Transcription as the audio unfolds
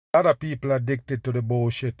A lot of people addicted to the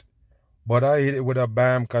bullshit. But I hit it with a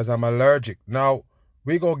bam because I'm allergic. Now,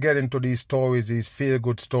 we go get into these stories, these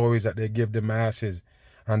feel-good stories that they give the masses.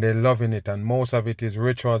 And they're loving it. And most of it is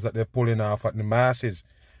rituals that they're pulling off at the masses.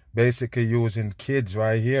 Basically using kids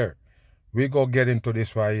right here. We go get into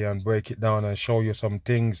this right here and break it down and show you some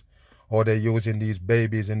things. Or they're using these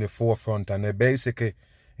babies in the forefront. And they basically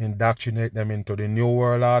indoctrinate them into the New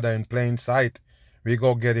World Order in plain sight. We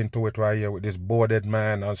go get into it right here with this boarded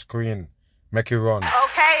man on screen. Make it run.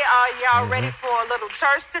 Okay, y'all ready for a little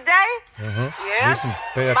church today? Yes. Listen,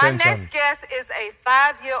 pay My attention. next guest is a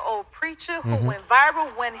 5-year-old preacher who went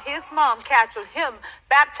viral when his mom captured him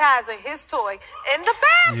baptizing his toy in the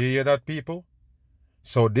bath. You hear that, people?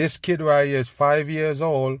 So this kid right here is 5 years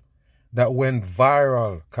old that went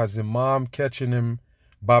viral because the mom catching him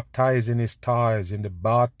baptizing his toys in the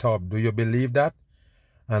bathtub. Do you believe that?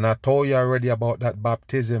 And I told you already about that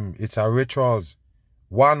baptism. It's a rituals.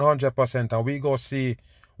 100%. And we go see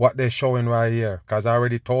what they're showing right here. Because I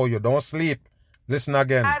already told you, don't sleep. Listen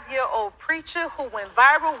again. 5-year-old preacher who went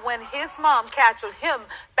viral when his mom captured him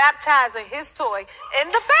baptizing his toy in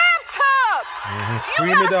the bathtub. Scream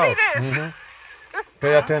You it gotta out. see this.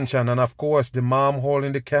 Pay attention. And of course, the mom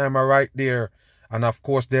holding the camera right there. And of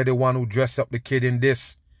course, they're the one who dressed up the kid in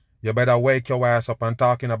this. You better wake your ass up and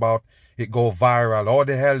talking about it go viral. How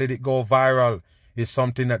the hell did it go viral? It's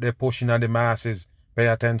something that they're pushing on the masses. Pay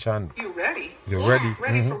attention. You ready? You ready?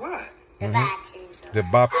 Ready for what? The baptism. The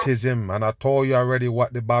baptism. And I told you already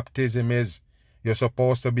what the baptism is. You're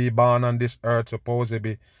supposed to be born on this earth, supposed to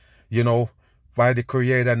be, you know, by the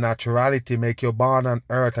creator naturality, make you born on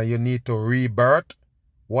earth and you need to rebirth.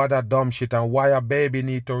 What a dumb shit. And why a baby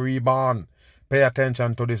need to reborn? Pay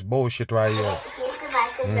attention to this bullshit right here. Here's the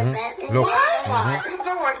baptism. Look.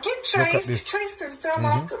 Lord, get Look at chased. this. Chased and fell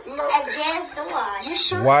off the And there's the one. You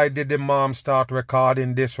sure? Why did the mom start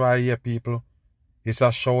recording this right here, people? It's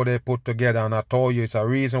a show they put together, and I told you it's a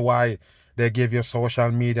reason why they give you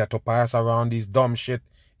social media to pass around these dumb shit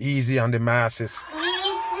easy on the masses. Me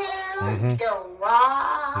too. The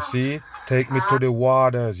wall. You see? Take me to the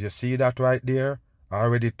waters. You see that right there? I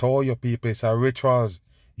already told you, people, it's a rituals.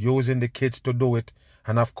 Using the kids to do it.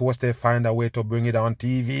 And of course, they find a way to bring it on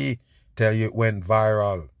TV. Tell you it went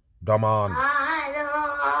viral. Dumb on.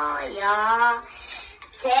 Hallelujah.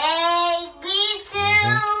 Take me to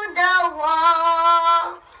the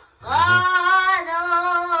wall.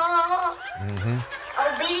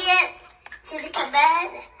 Obedience to the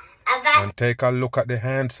command. And take a look at the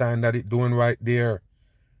hand sign that it doing right there.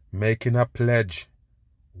 Making a pledge.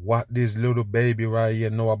 What this little baby right here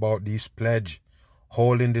know about this pledge?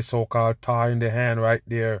 Holding the so-called tie in the hand right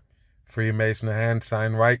there. Freemason hand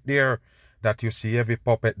sign right there. That you see every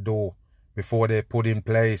puppet do before they put in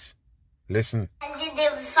place. Listen. The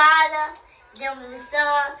Father, the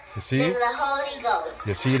Son, You see? the Holy Ghost.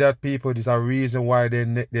 You see that, people? There's a reason why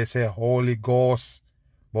they say Holy Ghost.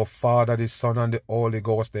 But Father, the Son, and the Holy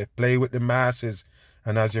Ghost, they play with the masses.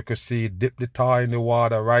 And as you can see, dip the toy in the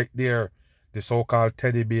water right there. The so-called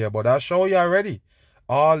teddy bear. But I show you already.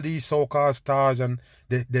 All these so-called stars and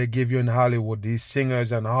they give you in Hollywood, these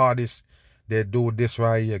singers and artists, they do this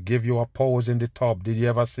right here. Give you a pose in the tub. Did you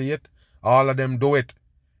ever see it? All of them do it.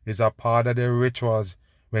 It's a part of their rituals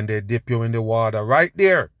when they dip you in the water right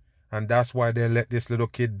there. And that's why they let this little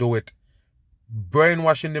kid do it.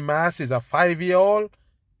 Brainwashing the masses. A 5-year-old.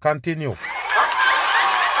 Continue. Look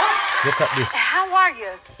at this. How are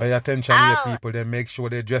you? Pay attention here, people. They make sure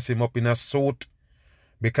they dress him up in a suit.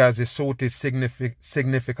 Because the suit is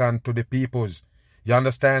significant to the peoples. You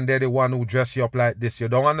understand? They're the one who dress you up like this. You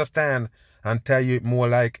don't understand and tell you it more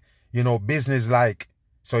like, you know, business-like.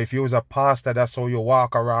 So if you was a pastor, that's how you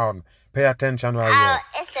walk around. Pay attention right here.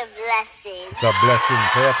 It's a blessing. It's a blessing.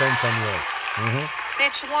 Pay attention here.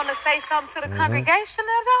 Did you want to say something to the congregation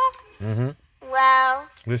at all? Well,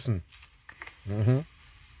 Listen.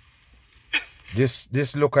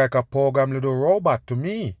 This look like a program little robot to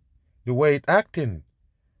me. The way it acting.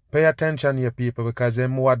 Pay attention here, people, because they're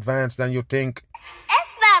more advanced than you think.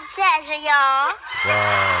 it's my pleasure, y'all.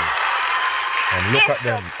 Wow. And look It's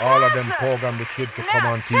at them. your All of them pleasure. program the kid to come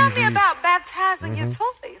Now, on tell TV. me about baptizing your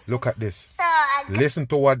toys. Look at this. So I got Listen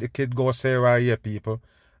to what the kid go say right here, people.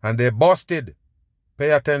 And they busted.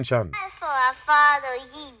 Pay attention. for a father,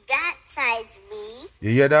 he baptized me. You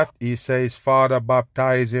hear that? He says father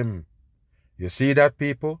baptize him. You see that,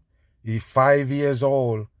 people? He's 5 years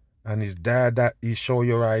old. And his dad that he show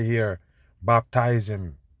you right here. Baptize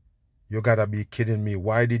him. You gotta be kidding me.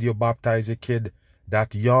 Why did you baptize a kid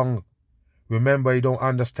that young? Remember, he don't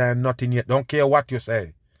understand nothing yet. Don't care what you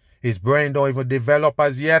say. His brain don't even develop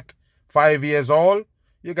as yet. 5 years old.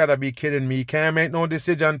 You gotta be kidding me. You can't make no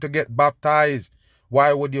decision to get baptized.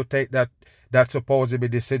 Why would you take that supposed to be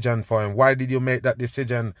decision for him? Why did you make that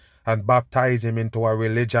decision and baptize him into a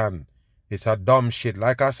religion? It's a dumb shit.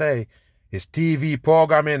 Like I say, it's TV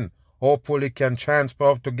programming. Hopefully can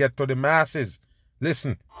transfer to get to the masses.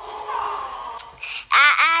 Listen.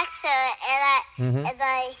 I asked her,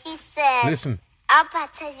 and he said, Listen. I'll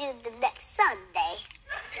baptize you the next Sunday.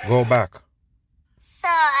 Go back. So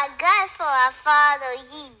I got it from my father.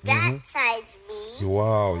 He baptized me.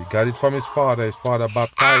 Wow, he got it from his father. His father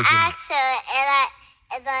baptized him. I asked her,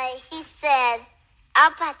 and he said,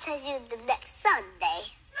 I'll baptize you the next Sunday.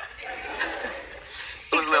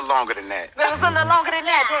 It was a little longer than that. It was a little longer than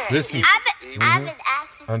that, Dad. Listen. I've been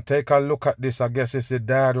asking. And take a look at this. I guess it's the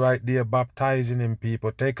dad right there baptizing him,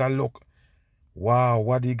 people. Take a look. Wow,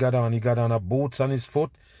 what he got on? He got on a boots on his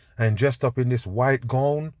foot and dressed up in this white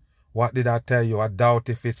gown. What did I tell you? I doubt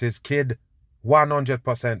if it's his kid.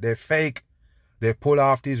 100%. They're fake. They pull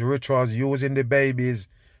off these rituals using the babies.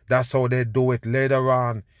 That's how they do it. Later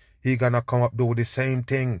on, he gonna come up do the same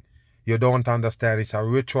thing. You don't understand. It's a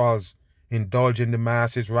rituals. Indulging the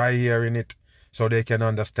masses right here in it so they can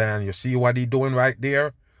understand. You see what he doing right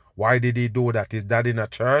there? Why did he do that? Is that in a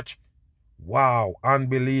church? Wow.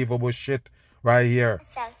 Unbelievable shit right here.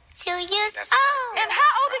 So 2 years old. And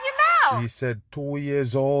how old are you now? He said 2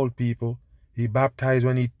 years old, people. He baptized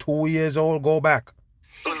when he 2 years old. Go back.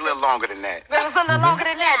 It was a little longer than that. It was a little longer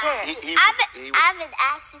than that, Dad. I've been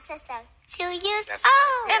asking since I'm 2 years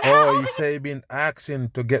old. And how Oh, old he say he been asking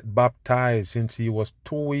to get baptized since he was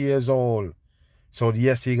 2 years old. So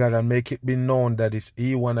yes, he gotta make it be known that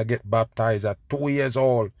he wanna get baptized at 2 years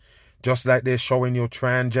old. Just like they're showing you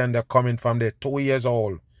transgender coming from their 2 years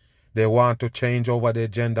old. They want to change over their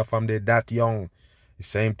gender from they that young. The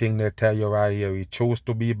same thing they tell you right here. He chose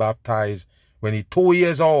to be baptized when he 2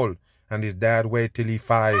 years old and his dad wait till he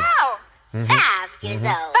 5. Wow. 5 years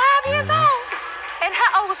old. 5 years old. And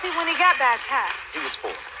how old was he when he got baptized? He was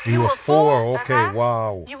 4. He was were 4. 4? Okay,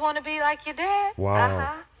 wow. You want to be like your dad?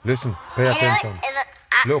 Wow. Listen, pay attention.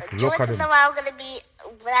 Look at him. what I'm gonna be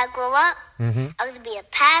when I grow up. I'm gonna be a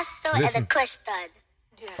pastor Listen. and a Christian.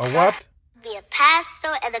 Yes. A what? Be a pastor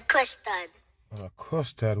and a Christian. A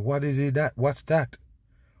custard. What is it that? What's that?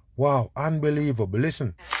 Wow, unbelievable.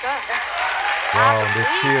 Listen. Sir. Wow, the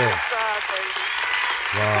cheer. Baby.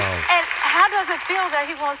 Wow. And how does it feel that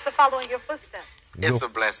he wants to follow in your footsteps? It's a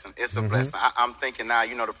blessing. It's a blessing. I'm thinking now,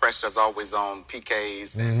 you know, the pressure's always on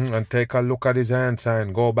PKs. And And take a look at his hand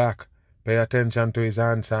sign. Go back. Pay attention to his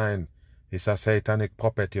hand sign. It's a satanic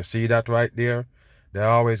puppet. You see that right there? They're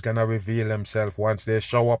always going to reveal themselves once they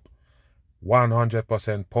show up.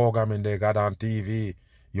 100% programming they got on TV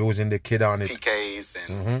using the kid on it. PKs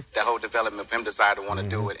and the whole development of him desire to want to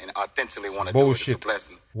do it and authentically want to do it. It's a Bullshit.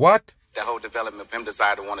 blessing. What? The whole development of him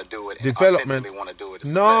desire to want to do it and Development. authentically want to do it.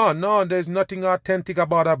 It's a blessing. No, there's nothing authentic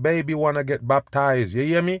about a baby want to get baptized. You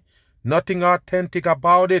hear me? Nothing authentic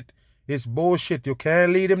about it. It's bullshit. You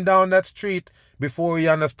can't lead him down that street before he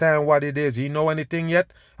understand what it is. He know anything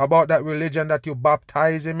yet about that religion that you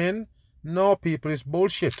baptize him in? No, people, it's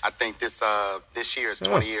bullshit. I think this year is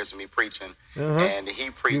 20 years of me preaching, and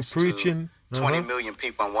he preached preaching. to 20 million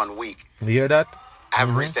people in 1 week. You hear that? I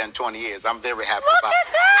haven't reached that in 20 years. I'm very happy Look about at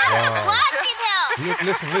it. that. I'm watching him.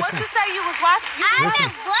 Listen, What listen, you say you was watching? I've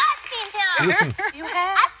been watching him. listen, You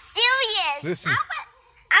have? I'm serious. listen.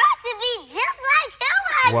 I want to be just like him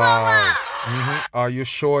when I grow Wow. up. Are you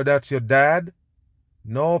sure that's your dad?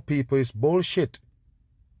 No, people, it's bullshit.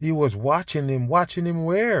 He was watching him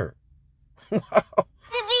where? Wow.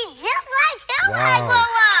 To be just like him when I Wow. grow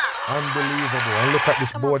up. Unbelievable. And look at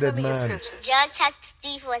this Come on, tell boarded me your man. scripture. John chapter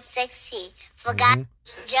 3 verse 16. Forgot.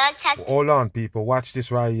 John chapter. Hold on, people. Watch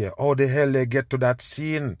this right here. How the hell they get to that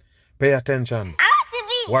scene? Pay attention. I want to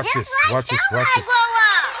be Watch just this, like watch him this, when watch I this. grow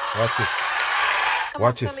up. Watch this. Come on,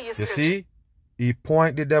 Watch tell this. me your You scripture. see? He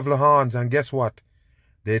point the devil horns, and guess what?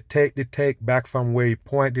 They take the take back from where he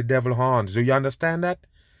point the devil horns. Do you understand that?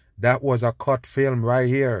 That was a cut film right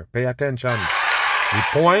here. Pay attention. He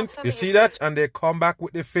point, tell you me see your that? scripture. And they come back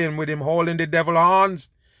with the film with him holding the devil horns.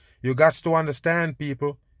 You got to understand,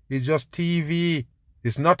 people. It's just TV.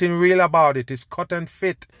 It's nothing real about it. It's cut and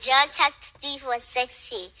fit. John chapter 3 verse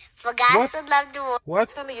 16. For God What? so loved the world. What?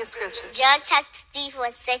 Tell me your scripture. John chapter 3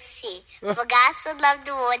 verse 16. For God so loved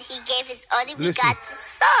the world, he gave his only Listen. begotten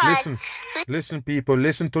son. Listen, listen, people.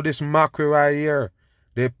 Listen to this mockery right here.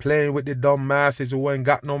 They playing with the dumb masses who ain't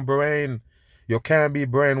got no brain. You can't be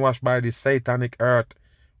brainwashed by the satanic earth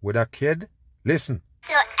with a kid. Listen,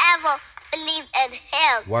 To ever believe in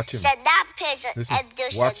him. Watch him. Shall not perish listen. and there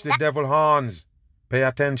Watch shall the not devil horns. Pay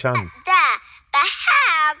attention. die, but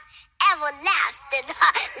have everlasting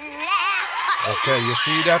life. Okay, you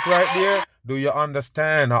see that right there? Do you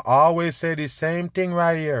understand? I always say the same thing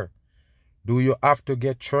right here. Do you have to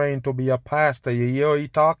get trained to be a pastor? You hear he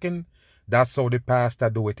talking? That's how the pastor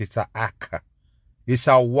do it. It's a act. It's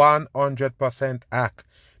a 100% act.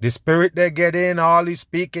 The spirit they get in, all is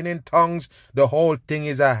speaking in tongues, the whole thing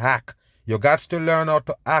is a hack. You got to learn how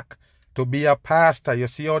to act to be a pastor. You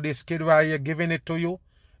see how this kid right here giving it to you?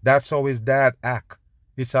 That's how his dad act.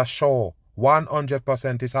 It's a show.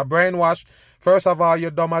 100%. It's a brainwash. First of all, you're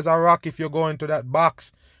dumb as a rock if you go into that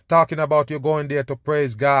box talking about you going there to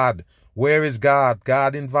praise God. Where is God?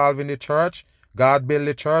 God involved in the church? God build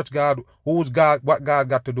the church? God, who's God? What God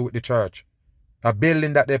got to do with the church? A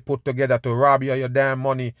building that they put together to rob you of your damn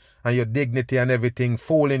money and your dignity and everything,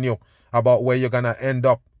 fooling you about where you're going to end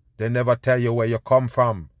up. They never tell you where you come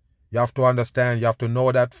from. You have to understand, you have to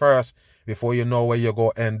know that first before you know where you go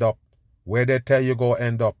end up. Where they tell you go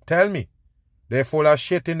end up. Tell me. They're full of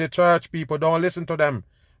shit in the church, people. Don't listen to them.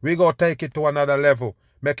 We go take it to another level.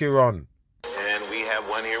 Make it run. And we have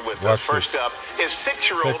one here with us. First up is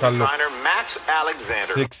 6-year-old designer Max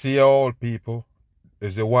Alexander. 6-year-old people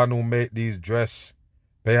is the one who made these dress.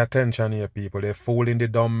 Pay attention here, people. They're fooling the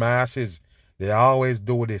dumb masses. They always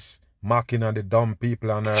do this. Mocking on the dumb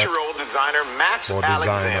people on earth. 6-year-old designer Max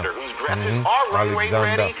Alexander, whose dresses are runway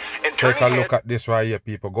ready and Take a look at this right here,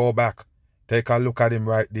 people. Go back. Take a look at him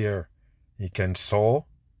right there. He can sew.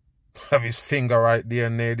 Have his finger right there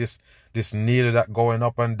near this needle that going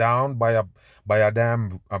up and down by a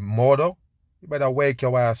damn model. You better wake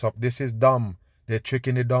your ass up. This is dumb. They're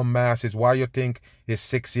tricking the dumb masses. Why you think he's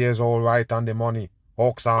 6 years old right on the money?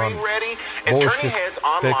 Hawks on. Bullshit.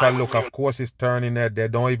 Take a look. Of course he's turning head. They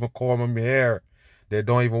don't even comb him hair. They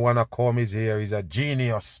don't even want to comb his hair. He's a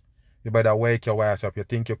genius. You better wake your ass up. You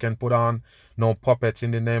think you can put on no puppets in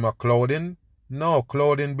the name of clothing? No,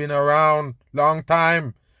 clothing been around long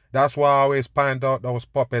time. That's why I always point out those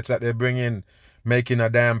puppets that they bring in making a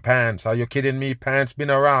damn pants. Are you kidding me? Pants been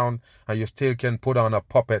around and you still can put on a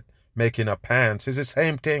puppet making a pants. It's the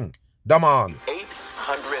same thing. Dumb on.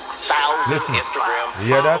 800,000 Listen, Instagram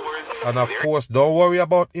you hear that? followers. And of course, don't worry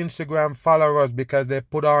about Instagram followers because they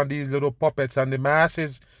put on these little puppets and the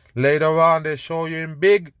masses. Later on, they show you in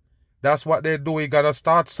big. That's what they do. You gotta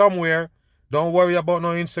start somewhere. Don't worry about no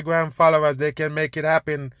Instagram followers. They can make it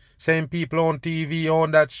happen. Same people on TV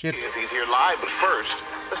own that shit. He's here live, but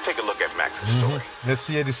first, let's take a look at Max's story. Let's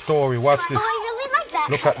see the story. Watch this.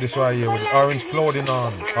 Look at this right here with orange clothing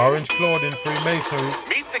on. Orange clothing, Freemasonry.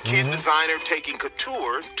 Meet the kid designer taking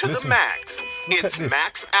couture to the max. It's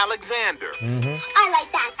Max Alexander. I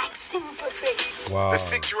like that. That's super pretty. Wow. The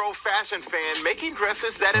 6-year-old fashion fan making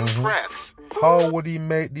dresses that impress. How would he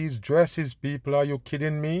make these dresses, people? Are you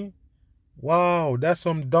kidding me? Wow, that's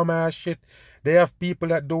some dumbass shit. They have people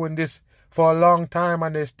that doing this for a long time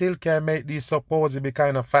and they still can't make these supposedly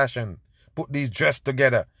kind of fashion. Put these dresses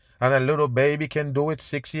together. And a little baby can do it.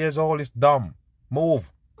 6 years old. It's dumb.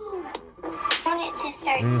 Move.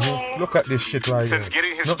 Look at this shit right Since here.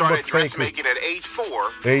 getting his start at dressmaking at age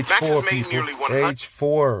 4, Max has made nearly 100. Age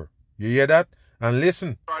 4. You hear that? And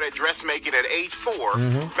listen. Started dressmaking at age 4,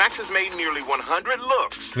 Max has made nearly 100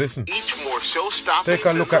 looks. Listen. Each more show-stopping Take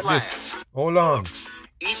a look than at the last. this. Hold on. Looks.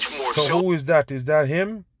 Each more So who is that? Is that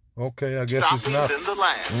him? Okay, I guess it's not. than the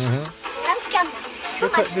last.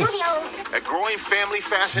 Look at this. A growing family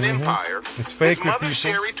fashion empire. It's fake, His mother people.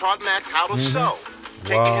 Sherry taught Max how to sew,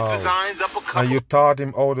 taking Wow. his designs up a couple. And you taught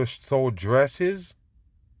him how to sew dresses?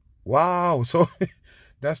 Wow. So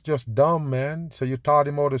that's just dumb, man. So you taught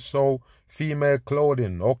him how to sew female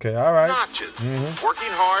clothing. Okay, all right. Notches,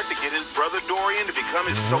 working hard to get his brother Dorian to become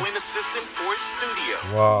his sewing assistant for his studio.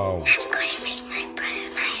 Wow. I'm going to make my brother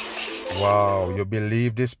my assistant. Wow. You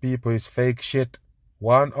believe this, people? Is fake shit.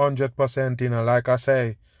 100% in. And like I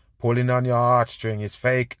say, pulling on your heartstring. It's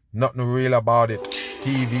fake. Nothing real about it.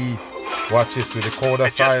 TV. Watch this with the code of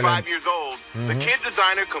At just 5 silence. years old, the kid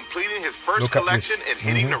designer completing his first Look at collection this.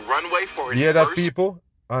 and hitting the runway for his You hear that, first people?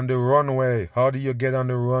 On the runway. How do you get on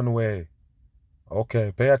the runway?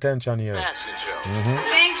 Okay, pay attention here. fashion show.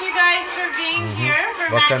 Thank you guys for being here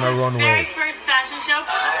for What kind of Max's runway? very first fashion show.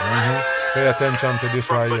 Pay attention to this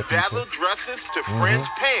From right here, people. bedazzled dresses to fringe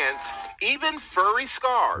pants, even furry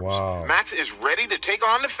scarves. Wow. Max is ready to take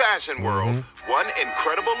on the fashion world, one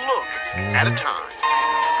incredible look at a time.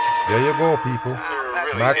 There you go, people.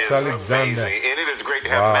 Really Max is Alexander. amazing, and it is great to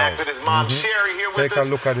have Wow. Max and his mom Sherry here with Take a us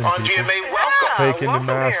look at him, on people. GMA. Welcome. Taking the welcome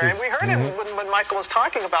here. masses. And we heard it when Michael was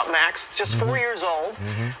talking about Max, just 4 years old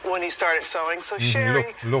when he started sewing. So, Sherry,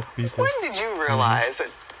 look, people. when did you realize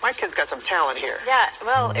that my kid's got some talent here? Yeah,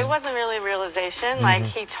 well, it wasn't really a realization. Like,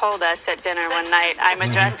 he told us at dinner one night, I'm a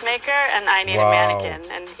dressmaker and I need a mannequin.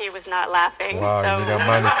 And he was not laughing. Wow, so you need a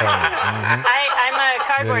mannequin. I'm a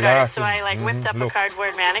cardboard You're artist, so I laughing. whipped up a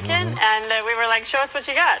cardboard mannequin. And we were like, show us what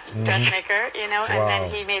you got, dressmaker, And then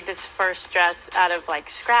he made this first dress out of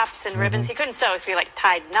scraps and ribbons. He couldn't sew, so he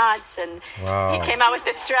tied knots. And he came out with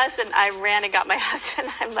this dress, and I ran and got my husband.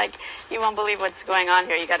 I'm like, you won't believe what's going on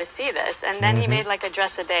here. You got to see this. And then he made a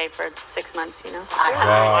dress a day for 6 months,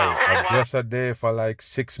 Wow, a dress a day for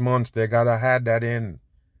 6 months. They gotta have that in.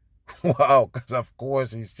 Wow, because of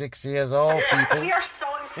course he's 6 years old, people. We are so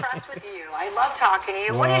impressed with you. I love talking to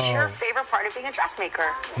you. What is your favorite part of being a dressmaker?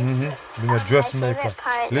 Being a dressmaker. My favorite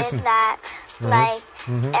part Listen. is that,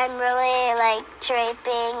 I'm really,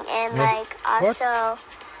 draping and, also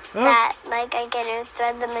that, I get to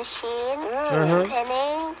thread the machine,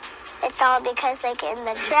 pinning. It's all because, in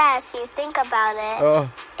the dress, you think about it.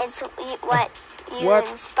 It's what you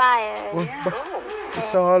inspired.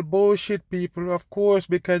 It's all bullshit, people, of course,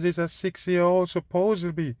 because he's a 6-year-old,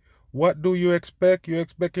 supposedly. What do you expect? You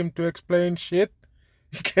expect him to explain shit?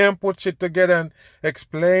 You can't put shit together and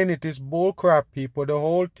explain it. It's bullcrap, people. The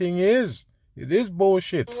whole thing is. It is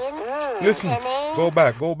bullshit. Listen, go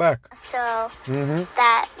back. So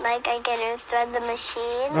that, I get to thread the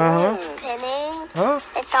machine, pinning.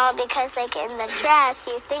 It's all because, in the dress,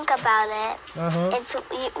 you think about it. It's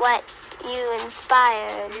what you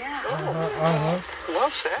inspired. Well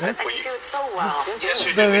said. And you do it so well. Yes,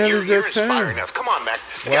 you The do. hell You're is that inspiring saying? us. Come on,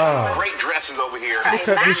 Max. We got some great dresses over here. Look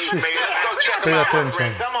at this shit. Let's go check Pay them out, attention.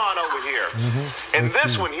 friend. Come on over here. And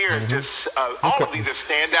this one here, just all of these are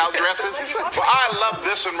standout dresses. But I love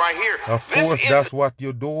this one right here. Of This course, is that's what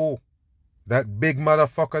you do. That big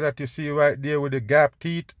motherfucker that you see right there with the gap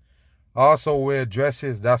teeth also wear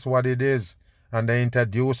dresses. That's what it is. And they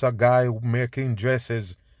introduce a guy making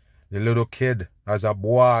dresses, the little kid, as a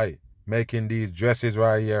boy, making these dresses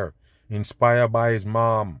right here, inspired by his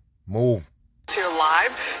mom. Move. Here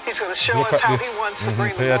live. He's going to show Look us at how this. he wants to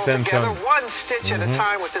bring Pay them all attention. together, one stitch at a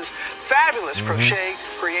time, with his fabulous crochet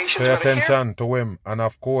creations. Pay We're gonna hear attention to him. And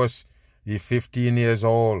of course, he's 15 years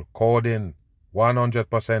old, coding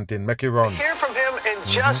 100% in. Make it run. hear from him in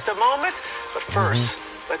just a moment. But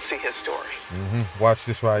first, let's see his story. Watch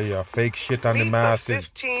this right here. Fake shit on the Meet masses.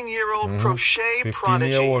 the 15-year-old crochet 15-year-old,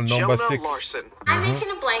 prodigy, number Jonah 6. Larson. I'm making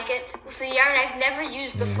a blanket with a yarn I've never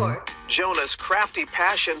used before. Jonah's crafty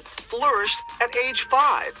passion flourished at age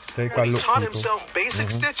 5. Take when a he look, taught people. himself basic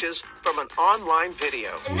stitches from an online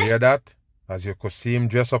video. You hear that? As you could see him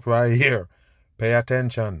dress up right here. Pay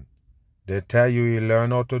attention. They tell you he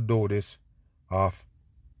learn how to do this off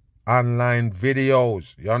online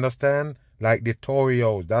videos. You understand? Like the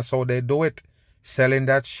tutorials. That's how they do it. Selling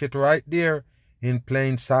that shit right there in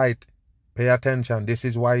plain sight. Pay attention. This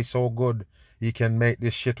is why he's so good. He can make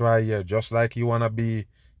this shit right here. Just like you want to be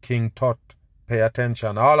King Tut. Pay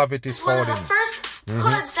attention. All of it is It's one for of the him. first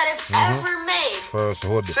hoods that I've ever made. First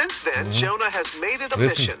hood. Since then, Jonah has made it a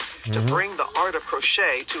Listen. mission to bring the art of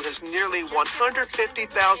crochet to his nearly 150,000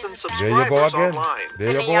 There you subscribers go again. online.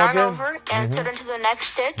 There Turn you the go yarn again. over, insert into the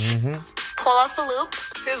next stitch, pull out the loop.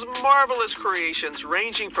 His marvelous creations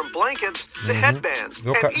ranging from blankets to headbands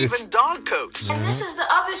Look and at this. even dog coats. And this is the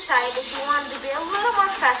other side if you wanted to be a little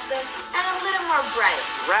more festive and a little more bright.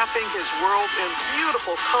 Wrapping his world in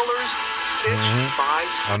beautiful colors, stitch by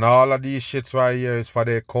stitch. And all of these shits right here is for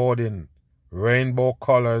their coding. Rainbow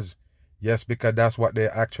colors. Yes, because that's what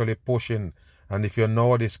they're actually pushing. And if you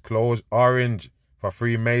notice, close orange for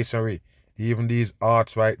Freemasonry. Even these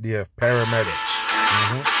arts right there, pyramid.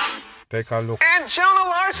 Take a look. And Jonah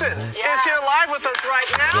Larson is here live with us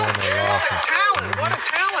right now. Jonah What a Larson. talent! What a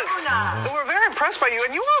talent! We're very impressed by you,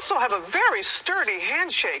 and you also have a very sturdy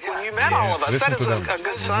handshake when you met all of us. Listen That is to a them.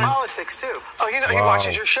 good sign. Politics too. Oh, you know, he Wow.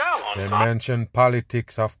 watches your show. They mention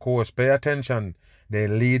politics, of course. Pay attention. They're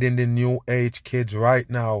leading the new age kids right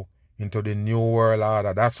now into the new world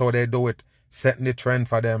order. That's how they do it. Setting the trend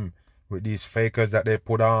for them with these fakers that they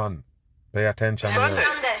put on. Pay attention. here.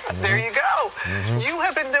 Sundays. There you go. You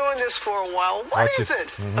have been doing this for a while. What Watch is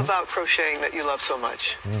it. it about crocheting that you love so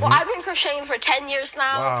much? Well, I've been crocheting for 10 years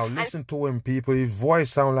now. Wow, listen to him, people. His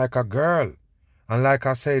voice sound like a girl. And like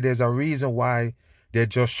I say, there's a reason why they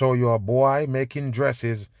just show you a boy making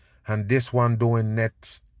dresses and this one doing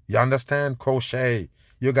nets. You understand? Crochet.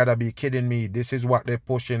 You gotta be kidding me. This is what they're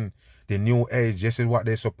pushing, the new age. This is what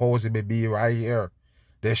they're supposed to be right here.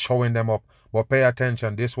 They're showing them up. But pay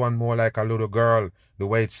attention. This one more like a little girl, the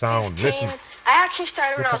way it sounds. 15, Listen. I actually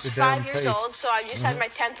started when I was 5 years old, so I just had my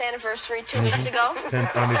 10th anniversary 2 weeks ago.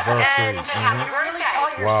 10th anniversary. And Really tell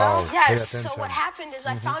it Wow. yourself? yes, so what happened is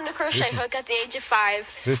I found a crochet hook at the age of 5,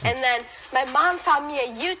 Listen. and then my mom found me a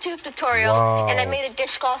YouTube tutorial, Wow. and I made a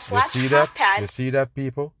dishcloth You slash see hot that? pad. You see that,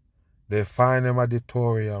 people? They find them a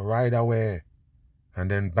tutorial right away.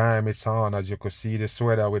 And then bam, it's on. As you could see the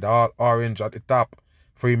sweater with all orange at the top.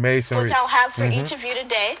 Freemasonry. Which I'll have for each of you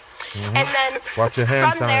today. And then Watch your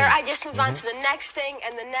hands from there, on. I just move on to the next thing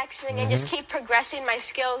and the next thing, and just keep progressing my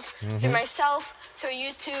skills through myself, through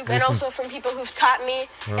YouTube, and also from people who've taught me.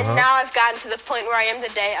 And now I've gotten to the point where I am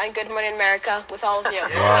today on Good Morning America with all of you.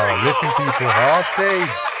 Wow, listen, people, all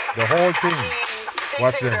stage, the whole thing.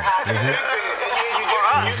 Watch things them. are happening.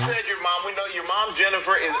 You said your mom. We know your mom,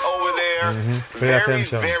 Jennifer, is over there. Pay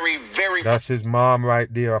attention. Very. That's his mom right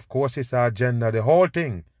there. Of course, it's our agenda, the whole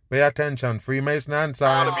thing. Pay attention. Freemason and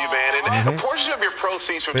proud sign. of you, man. And a portion of your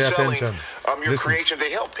proceeds from Pay selling attention. your Listen. creation,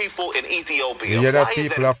 they help people in Ethiopia. You hear that, Why is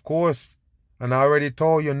people? Of course. And I already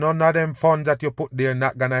told you, none of them funds that you put there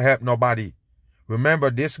not gonna help nobody.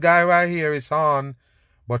 Remember, this guy right here is on,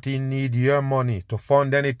 but he need your money to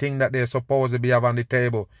fund anything that they're supposed to be have on the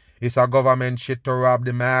table. It's a government shit to rob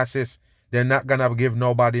the masses. They're not gonna give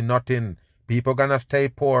nobody nothing. People gonna stay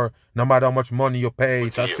poor no matter how much money you pay.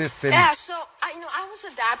 It's a system. Yeah, so I was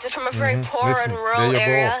adopted from a very poor Listen, and rural there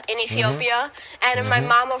you area go. in Ethiopia, and my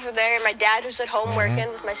mom over there, and my dad who's at home working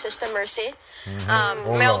with my sister Mercy.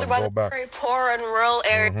 My older brother, go back. very poor and rural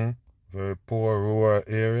area. Very poor rural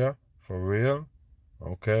area, for real.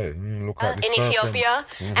 Okay, look at the In surfing. Ethiopia,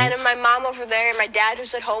 and my mom over there, and my dad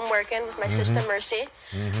who's at home working with my sister Mercy.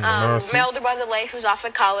 Mercy. My older brother Leif who's off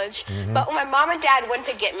at college. But when my mom and dad went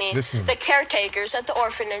to get me, Listen. the caretakers at the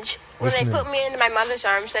orphanage, when Listen. they put me into my mother's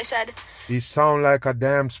arms, they said, He sound like a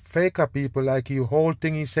damn faker, people. Like you whole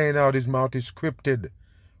thing he's saying out his mouth is scripted.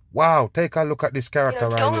 Wow, take a look at this character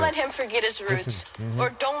right don't here. let him forget his roots, or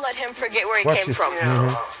don't let him forget where he Watch came this. from.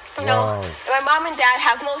 You know, Wow. and my mom and dad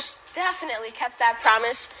have most definitely kept that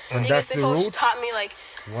promise And because that's they've the always roots? taught me like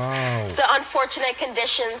Wow. the unfortunate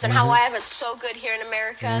conditions and how I have it so good here in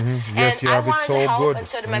America. Yes, And you I have it wanted so to help, good. and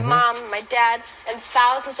so did my mom, my dad, and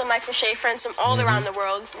thousands of my crochet friends from all around the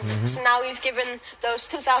world. So now we've given those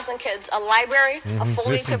 2,000 kids a library, a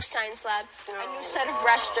fully Listen. equipped science lab, a new set of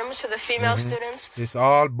restrooms for the female students. It's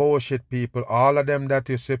all bullshit, people. All of them that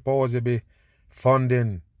you're supposed to be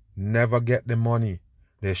funding never get the money.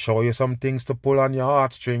 They show you some things to pull on your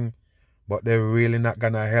heartstring, but they're really not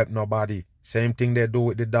gonna help nobody. Same thing they do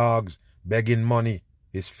with the dogs, begging money.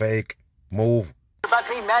 It's fake. Move. About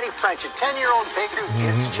to meet Maddie French, a 10-year-old baker who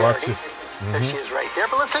gives to Watch charity. this. There she is right there.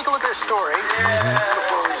 But let's take a look at her story.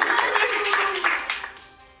 Before we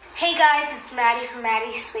Hey guys, it's Maddie from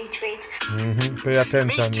Maddie's Sweet Treats. Pay attention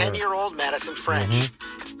meet here. 10-year-old Madison French.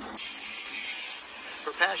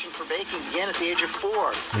 Her passion for baking began at the age of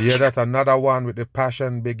 4. You hear that? Another one with the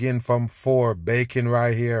passion begin from 4. Baking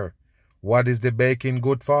right here. What is the baking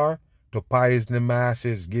good for? To poison the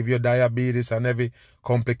masses, give you diabetes and every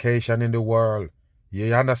complication in the world.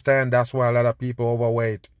 You understand? That's why a lot of people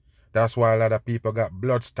overweight. That's why a lot of people got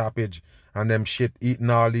blood stoppage and them shit eating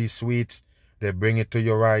all these sweets. They bring it to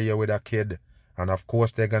you right here with a kid. And of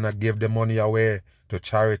course they're gonna give the money away to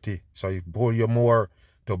charity. So you pull you more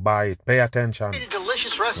to buy it. Pay attention. Created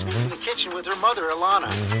delicious recipes in the kitchen with her mother, Ilana.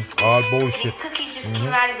 All bullshit. Cookies just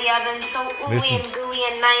came out of the oven, so ooey Listen. and gooey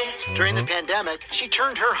and nice. During the pandemic, she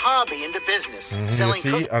turned her hobby into business, You selling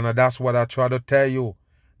see, cookies. and that's what I try to tell you.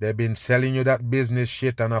 They've been selling you that business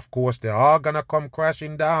shit, and of course they're all gonna come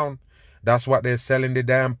crashing down. That's what they're selling the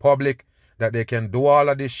damn public, that they can do all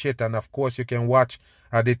of this shit, and of course you can watch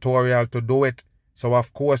a tutorial to do it. So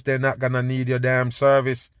of course they're not gonna need your damn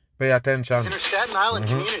service. Pay attention. in her Staten Island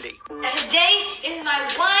community. And today is my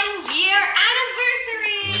 1-year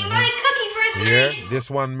anniversary! My cookie-versary! Yeah,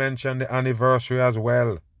 this one mentioned the anniversary as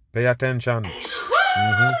well. Pay attention.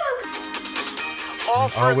 All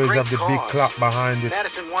for Always a great have the big cause. clap behind it.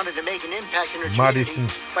 Madison wanted to make an impact in her Madison.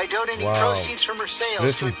 community by donating Wow. proceeds from her sales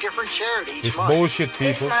Listen. to a different charity each It's month. bullshit,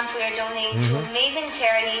 This people. month we are donating to an amazing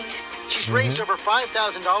charity. She's raised over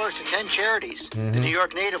 $5,000 to 10 charities. The New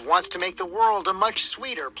York native wants to make the world a much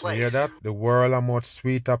sweeter place. You hear that? The world a much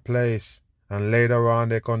sweeter place. And later on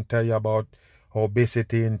they can tell you about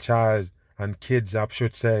obesity in child and kids, I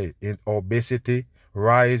should say, in obesity,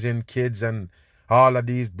 rise in kids, and all of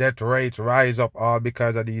these death rates rise up all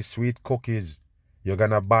because of these sweet cookies. You're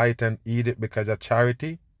gonna buy it and eat it because of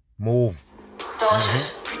charity? Move.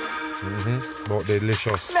 Delicious. But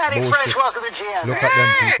delicious. Maddie Bullshit. French, welcome to GM. Look at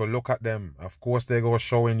them people. Look at them. Of course they go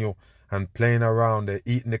showing you and playing around. They're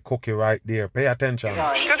eating the cookie right there. Pay attention.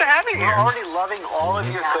 Good to have you You're here. already loving all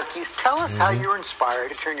of your cookies. Tell us how you were inspired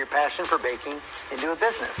to turn your passion for baking into a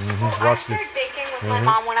business. I Watch started this. baking with my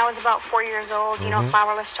mom when I was about 4 years old. You know,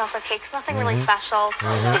 flourless chocolate cakes, nothing really special. You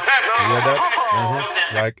hear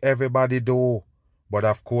that? Like everybody do. But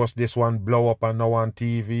of course this one blow up and now on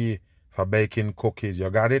TV for baking cookies. You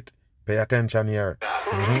got it? Pay attention here. But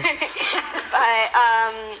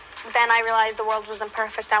then I realized the world wasn't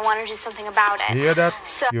perfect. I wanted to do something about it. You hear that?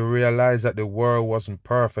 So You realize that the world wasn't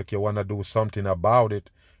perfect. You want to do something about it.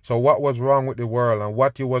 So what was wrong with the world and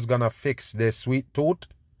what you was going to fix? The sweet tooth?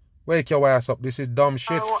 Wake your ass up. This is dumb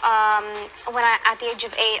shit. when at the age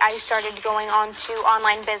of 8, I started going on to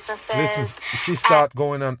online businesses. Listen, she start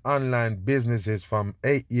going on online businesses from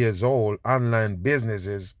 8 years old. Online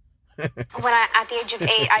businesses. At the age of 8,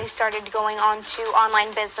 I started going on to online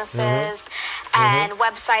businesses and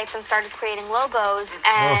websites and started creating logos.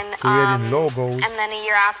 And creating logos. And then a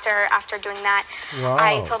year after doing that,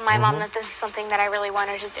 I told my mom that this is something that I really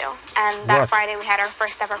wanted to do. And that Friday, we had our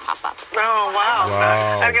first ever pop-up. Oh, wow.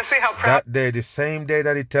 I can see how proud. That day, the same day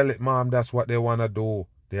that he tell it, Mom, that's what they want to do.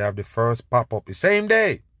 They have the first pop-up. The same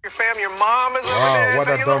day. Your fam, your mom is over there. What Is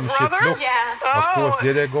that a your dumb little shit. brother? Look. Yeah. Of course,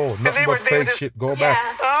 there they go. Nothing but fake shit. Go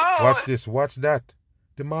back. Oh. Watch this. Watch that.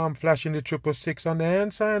 The mom flashing the 666 on the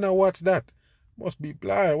hand sign, or what's that? Must be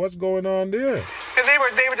blind. What's going on there? And they were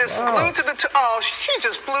just glued to the. She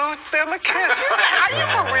just blew them a kiss. You're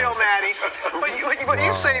for real, Maddie. But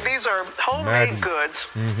you say these are homemade goods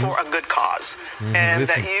for a good cause, and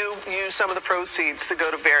that you use some of the proceeds to go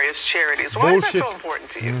to various charities. Why is that so important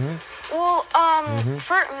to you? Well,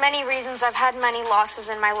 for many reasons, I've had many losses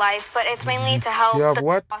in my life, but it's mainly to help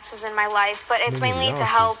losses in my life, but it's mainly to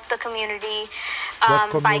help the community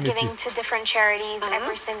by giving to different charities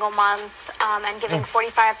every single month and giving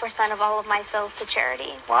 45% of all of my sales to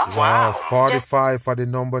charity. Wow. 45 for the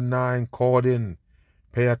number 9 coding.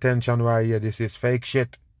 Pay attention right here. This is fake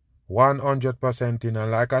shit. 100% in.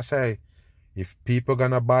 And like I say, if people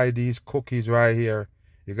gonna buy these cookies right here,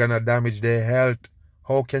 you're gonna damage their health.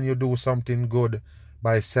 How can you do something good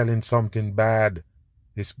by selling something bad?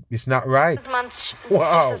 It's not right. Just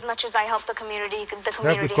as much as I help the community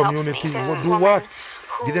helps me. There's this woman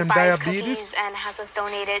who buys cookies and has us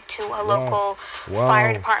donated to a local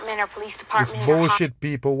fire department or police department. It's bullshit,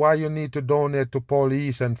 people. Why you need to donate to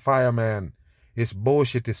police and firemen? It's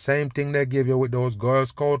bullshit. The same thing they give you with those Girl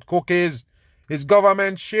Scout cookies. It's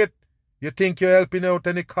government shit. You think you're helping out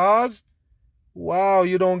any cause? Wow,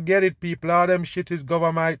 you don't get it, people. All them shit is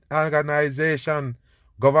government organization.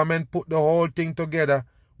 Government put the whole thing together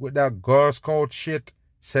with that Girl Scout shit,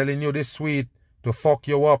 selling you this sweet to fuck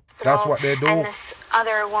you up. That's what they do. And this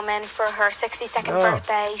other woman, for her 62nd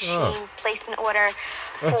birthday, she placed an order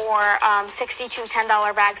for 62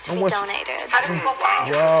 $10 bags to be donated. How do people find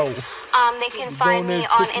you? They can find me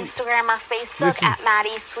on Instagram or Facebook at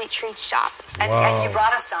Maddie's Sweet Treats Shop. And you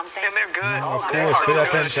brought us something. And they're good. Of course, pay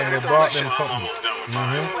attention. They brought them something.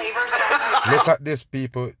 Look at this,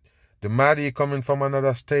 people. The Maddie coming from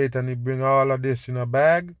another state and he bring all of this in a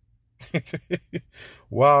bag.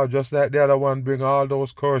 Wow, just like the other one bring all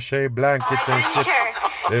those crochet blankets and shit.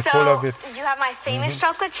 They're full of it. You have my famous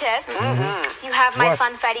chocolate chips. You have my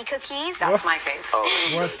funfetti cookies. That's my favorite.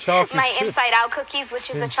 What chocolate My chip? Inside Out cookies, which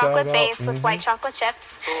is a chocolate base with white chocolate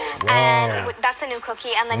chips. And that's a new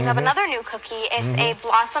cookie. And then you have another new cookie. It's a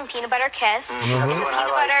Blossom Peanut Butter Kiss. It's a peanut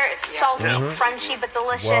butter, salty, crunchy, but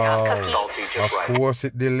delicious cookie. Salty, just right. Of course,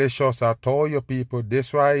 it's delicious. I told you, people,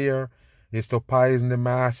 this right here is to poison the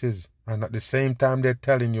masses. And at the same time, they're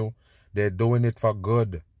telling you they're doing it for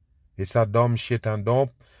good. It's a dumb shit. And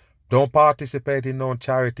don't participate in no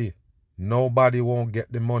charity. Nobody won't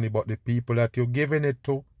get the money but the people that you're giving it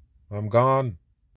to. I'm gone.